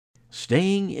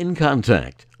Staying in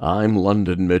contact. I'm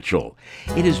London Mitchell.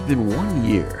 It has been 1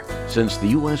 year since the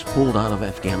U.S. pulled out of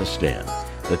Afghanistan.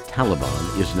 The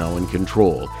Taliban is now in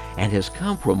control and has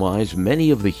compromised many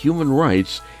of the human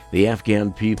rights the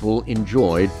Afghan people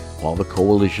enjoyed while the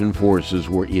coalition forces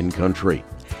were in country.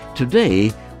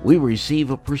 Today, we receive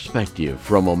a perspective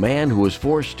from a man who was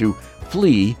forced to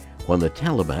flee when the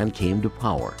Taliban came to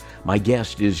power. My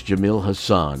guest is Jamil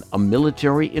Hassan, a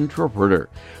military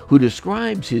interpreter who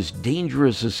describes his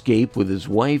dangerous escape with his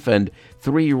wife and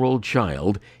 3-year-old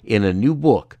child in a new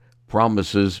book,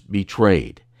 Promises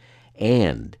Betrayed.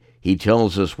 And he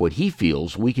tells us what he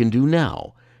feels we can do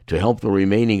now to help the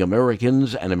remaining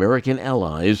Americans and American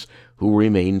allies who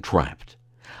remain trapped.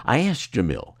 I asked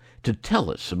Jamil to tell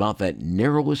us about that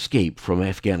narrow escape from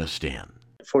Afghanistan.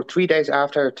 For 3 days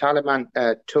after Taliban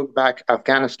took back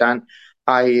Afghanistan,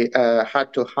 I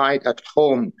had to hide at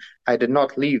home. I did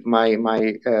not leave. My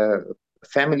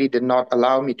family did not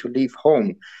allow me to leave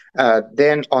home.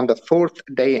 Then on the fourth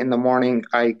day in the morning,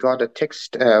 I got a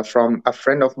text from a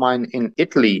friend of mine in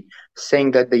Italy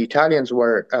saying that the Italians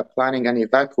were planning an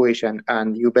evacuation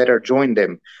and you better join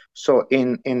them. So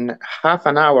in half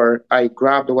an hour, I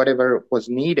grabbed whatever was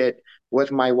needed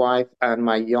with my wife and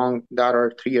my young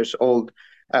daughter, 3 years old,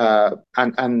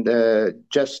 and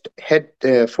just head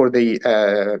for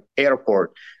the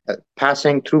airport,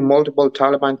 passing through multiple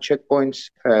Taliban checkpoints,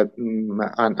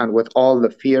 and with all the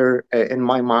fear in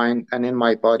my mind and in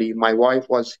my body. My wife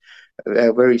was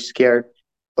very scared.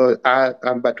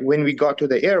 But when we got to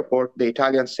the airport, the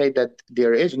Italians said that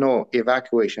there is no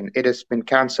evacuation. It has been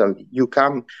canceled. You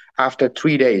come after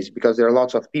 3 days because there are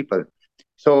lots of people.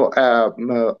 So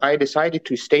I decided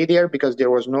to stay there because there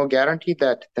was no guarantee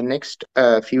that the next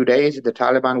few days the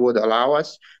Taliban would allow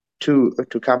us to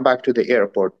come back to the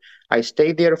airport. I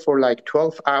stayed there for like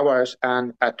 12 hours,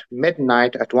 and at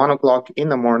midnight, at 1 o'clock in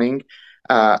the morning,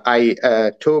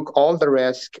 I took all the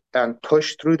risk and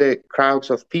pushed through the crowds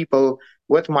of people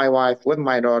with my wife, with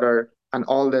my daughter, and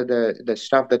all the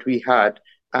stuff that we had,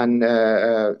 and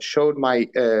showed my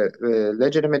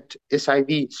legitimate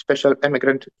SIV, special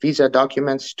immigrant visa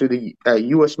documents, to the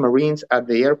US Marines at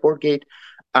the airport gate.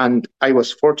 And I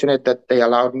was fortunate that they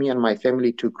allowed me and my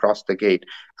family to cross the gate.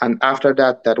 And after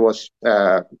that, that was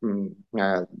the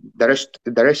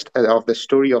rest of the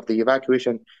story of the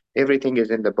evacuation. Everything is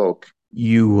in the book.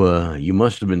 You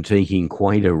must have been taking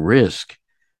quite a risk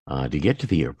to get to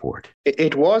the airport.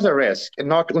 It was a risk, and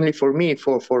not only for me,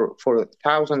 for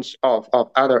thousands of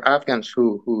other Afghans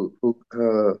who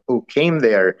came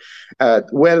there.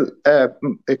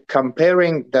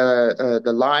 Comparing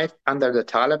the life under the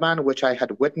Taliban, which I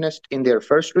had witnessed in their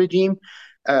first regime,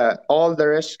 all the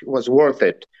risk was worth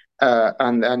it.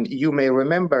 And you may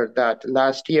remember that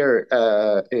last year,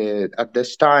 at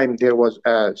this time, there was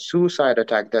a suicide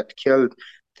attack that killed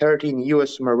 13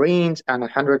 US Marines and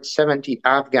 170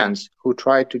 Afghans who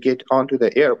tried to get onto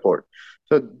the airport.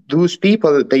 So those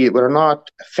people, they were not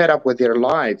fed up with their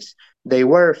lives. They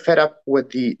were fed up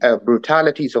with the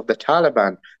brutalities of the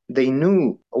Taliban. They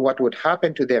knew what would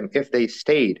happen to them if they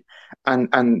stayed.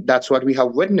 And that's what we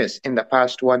have witnessed in the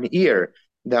past 1 year.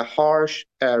 The harsh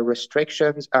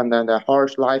restrictions and then the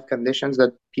harsh life conditions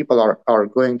that people are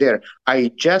going there.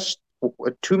 I just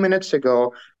 2 minutes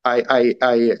ago, I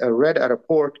read a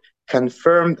report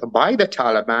confirmed by the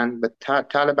Taliban, the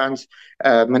Taliban's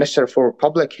Minister for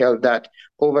Public Health, that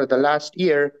over the last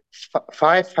year,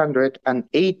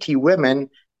 580 women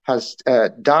has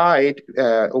died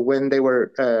when they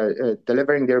were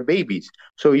delivering their babies.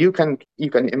 So you can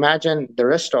imagine the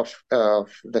rest of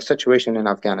the situation in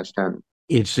Afghanistan.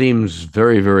 It seems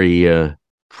very, very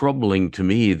troubling to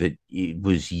me that it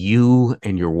was you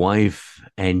and your wife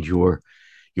and your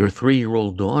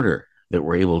 3-year-old daughter that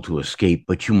were able to escape,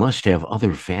 but you must have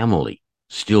other family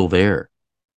still there.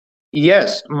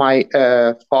 Yes, my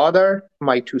father,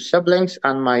 my two siblings,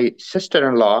 and my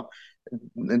sister-in-law,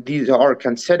 these are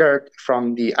considered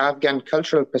from the Afghan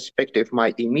cultural perspective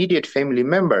my immediate family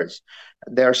members.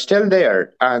 They're still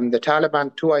there, and the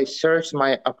Taliban too. I searched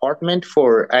my apartment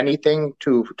for anything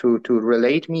to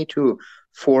relate me to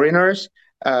foreigners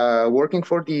working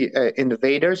for the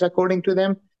invaders, according to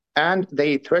them, and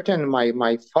they threatened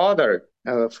my father.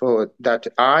 For that,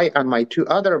 I and my two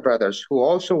other brothers, who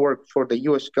also work for the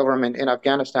U.S. government in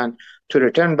Afghanistan, to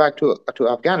return back to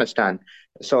Afghanistan.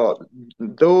 So,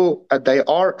 though they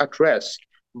are at risk,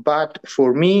 but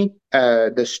for me,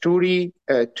 the story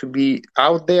to be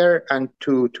out there and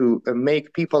to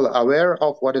make people aware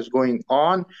of what is going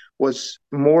on was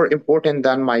more important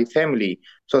than my family.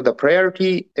 So the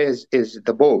priority is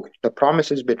the book, The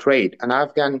Promises Betrayed, an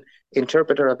Afghan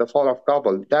interpreter at the fall of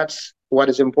Kabul. That's what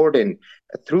is important.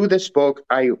 Through this book,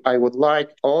 I would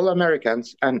like all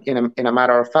Americans, and in a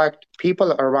matter of fact,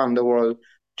 people around the world,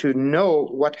 to know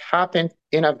what happened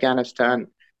in Afghanistan,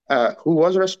 who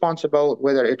was responsible,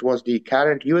 whether it was the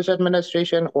current US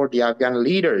administration or the Afghan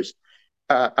leaders,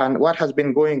 and what has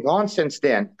been going on since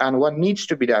then and what needs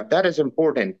to be done. That is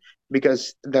important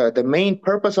because the main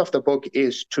purpose of the book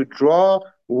is to draw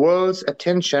world's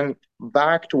attention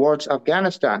back towards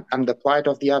Afghanistan and the plight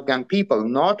of the Afghan people,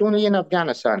 not only in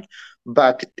Afghanistan,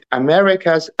 but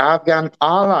America's Afghan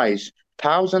allies,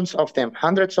 thousands of them,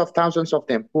 hundreds of thousands of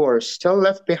them, who are still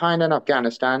left behind in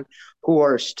Afghanistan, who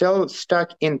are still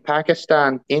stuck in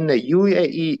Pakistan, in the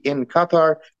UAE, in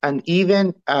Qatar, and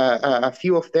even a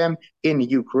few of them in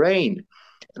Ukraine.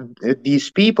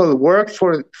 These people work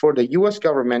for the US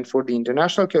government, for the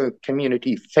international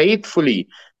community, faithfully,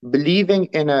 believing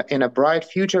in a bright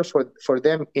future for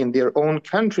them in their own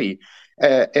country.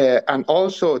 And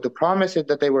also the promises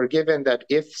that they were given that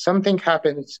if something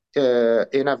happens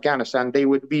in Afghanistan, they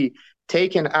would be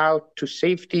taken out to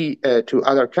safety to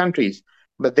other countries.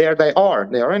 But there they are.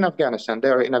 They are in Afghanistan. They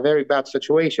are in a very bad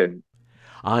situation.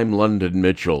 I'm London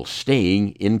Mitchell,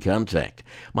 staying in contact.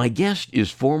 My guest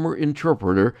is former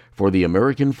interpreter for the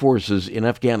American forces in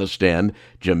Afghanistan,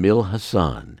 Jamil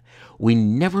Hassan. We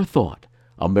never thought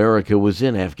America was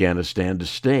in Afghanistan to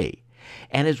stay.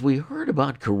 And as we heard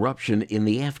about corruption in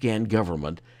the Afghan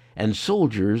government and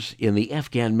soldiers in the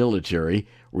Afghan military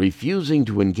refusing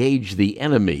to engage the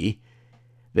enemy,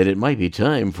 that it might be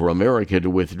time for America to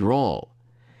withdraw,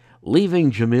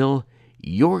 leaving, Jamil,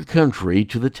 your country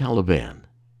to the Taliban.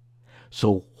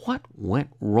 So what went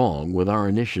wrong with our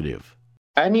initiative?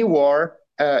 Any war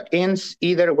ends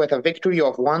either with a victory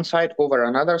of one side over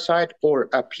another side or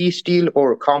a peace deal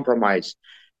or compromise.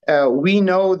 We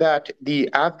know that the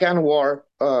Afghan war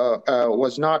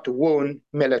was not won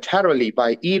militarily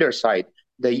by either side.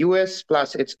 The US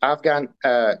plus its Afghan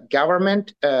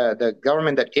government, the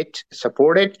government that it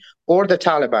supported, or the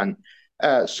Taliban.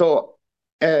 So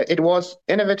it was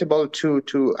inevitable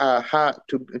to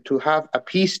have a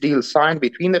peace deal signed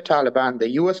between the Taliban,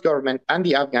 the U.S. government, and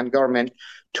the Afghan government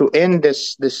to end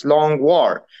this long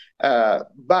war.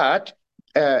 But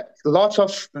lots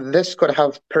of this could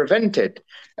have prevented.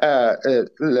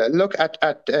 Look at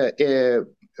the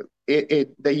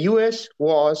U.S.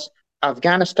 was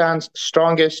Afghanistan's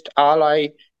strongest ally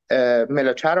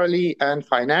militarily and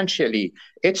financially.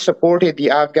 It supported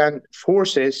the Afghan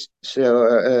forces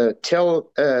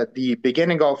till the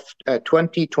beginning of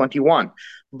 2021.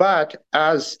 But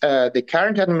as the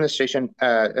current administration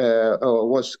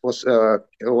was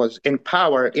in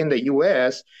power in the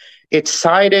U.S., it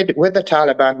sided with the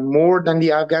Taliban more than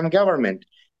the Afghan government.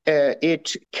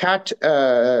 It cut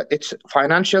its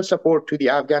financial support to the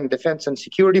Afghan defense and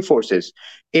security forces.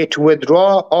 It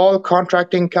withdraw all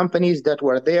contracting companies that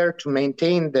were there to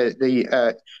maintain the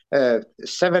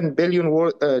 $7 billion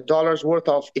worth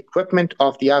of equipment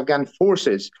of the Afghan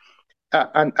forces.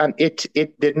 And it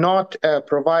did not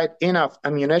provide enough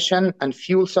ammunition and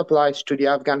fuel supplies to the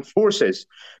Afghan forces.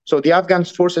 So the Afghan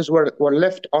forces were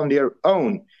left on their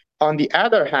own. On the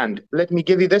other hand, let me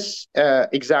give you this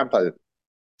example.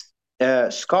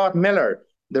 Scott Miller,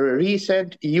 the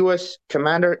recent U.S.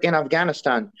 commander in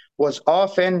Afghanistan, was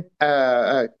often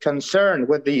concerned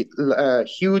with the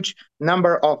huge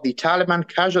number of the Taliban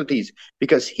casualties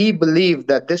because he believed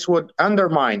that this would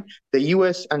undermine the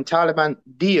U.S. and Taliban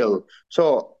deal.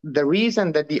 So the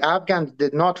reason that the Afghans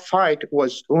did not fight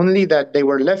was only that they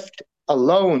were left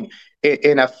alone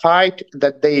in a fight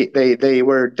that they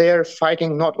were there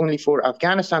fighting not only for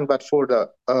Afghanistan but for the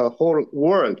whole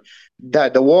world.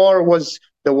 That the war was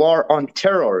the war on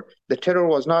terror. The terror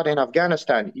was not in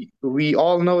Afghanistan. We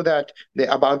all know that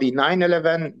about the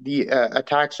 9/11, the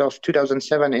attacks of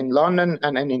 2007 in London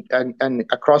and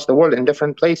across the world in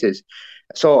different places.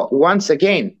 So once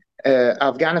again,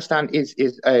 Afghanistan is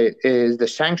the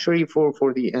sanctuary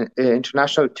for the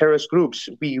international terrorist groups.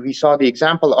 We saw the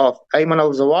example of Ayman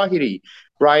al-Zawahiri,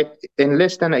 right? In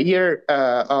less than a year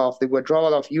of the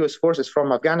withdrawal of U.S. forces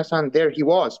from Afghanistan, there he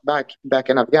was back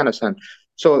in Afghanistan.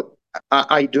 So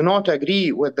I do not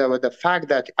agree with the fact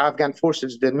that Afghan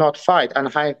forces did not fight,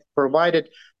 and I provided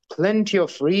plenty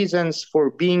of reasons for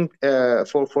being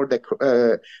for the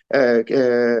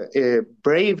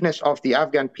braveness of the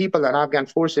Afghan people and Afghan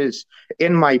forces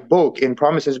in my book, in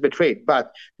Promises Betrayed.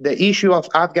 But the issue of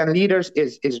Afghan leaders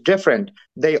is different.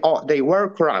 They were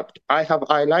corrupt. I have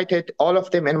highlighted all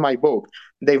of them in my book.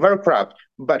 They were corrupt.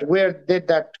 But where did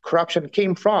that corruption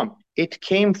came from? it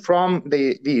came from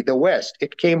the West.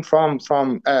 It came from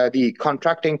the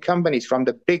contracting companies, from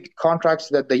the big contracts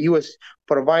that the U.S.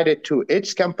 provided to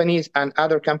its companies and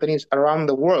other companies around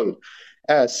the world.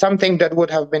 Something that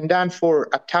would have been done for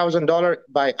 $1,000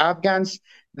 by Afghans,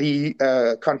 the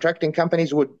contracting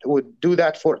companies would do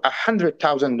that for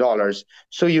 $100,000.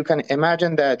 So you can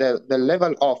imagine the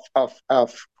level of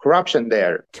corruption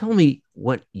there. Tell me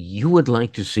what you would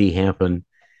like to see happen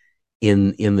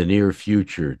in the near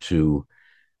future to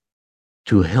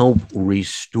help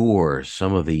restore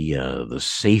some of the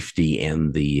safety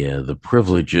and the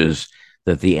privileges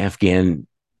that the Afghan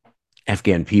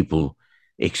people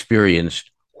experienced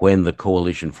when the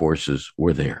coalition forces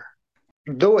were there.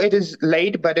 Though it is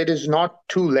late, but it is not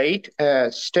too late.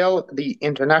 Still, the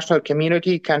international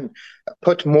community can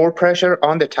put more pressure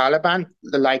on the Taliban.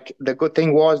 Like, the good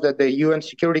thing was that the UN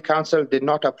Security Council did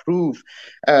not approve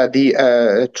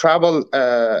the travel.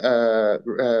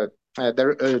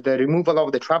 The removal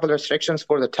of the travel restrictions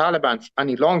for the Taliban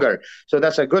any longer. So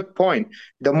that's a good point.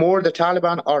 The more the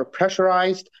Taliban are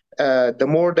pressurized, the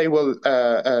more they will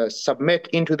submit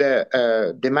into the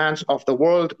demands of the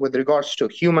world with regards to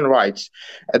human rights.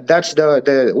 That's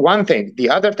the one thing. The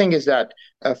other thing is that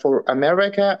for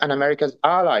America and America's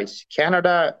allies,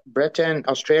 Canada, Britain,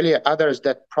 Australia, others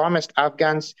that promised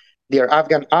their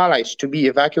Afghan allies to be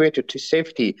evacuated to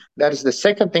safety. That is the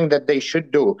second thing that they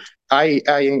should do. I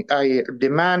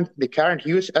demand the current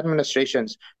U.S. administration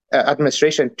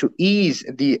to ease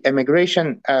the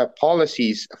immigration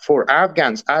policies for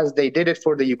Afghans as they did it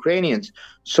for the Ukrainians,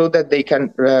 so that they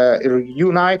can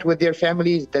reunite with their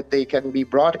families, that they can be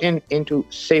brought into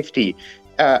safety.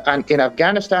 And in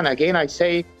Afghanistan, again, I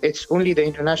say it's only the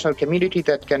international community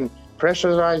that can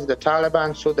pressurize the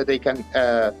Taliban so that they can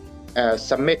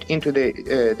submit into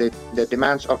the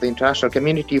demands of the international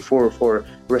community for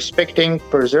respecting,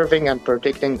 preserving, and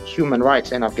protecting human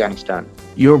rights in Afghanistan.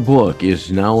 Your book is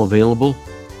now available?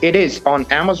 It is on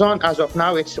Amazon. As of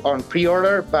now, it's on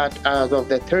pre-order, but as of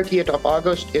the 30th of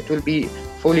August, it will be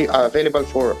fully available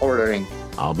for ordering.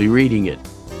 I'll be reading it.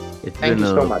 It's Thank been you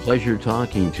so a much. pleasure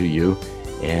talking to you,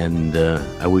 and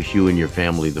I wish you and your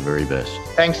family the very best.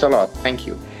 Thanks a lot. Thank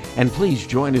you. And please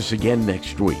join us again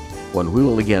next week, when we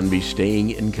will again be staying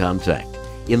in contact.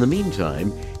 In the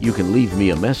meantime, you can leave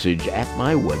me a message at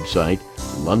my website,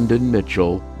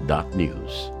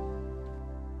 londonmitchell.news.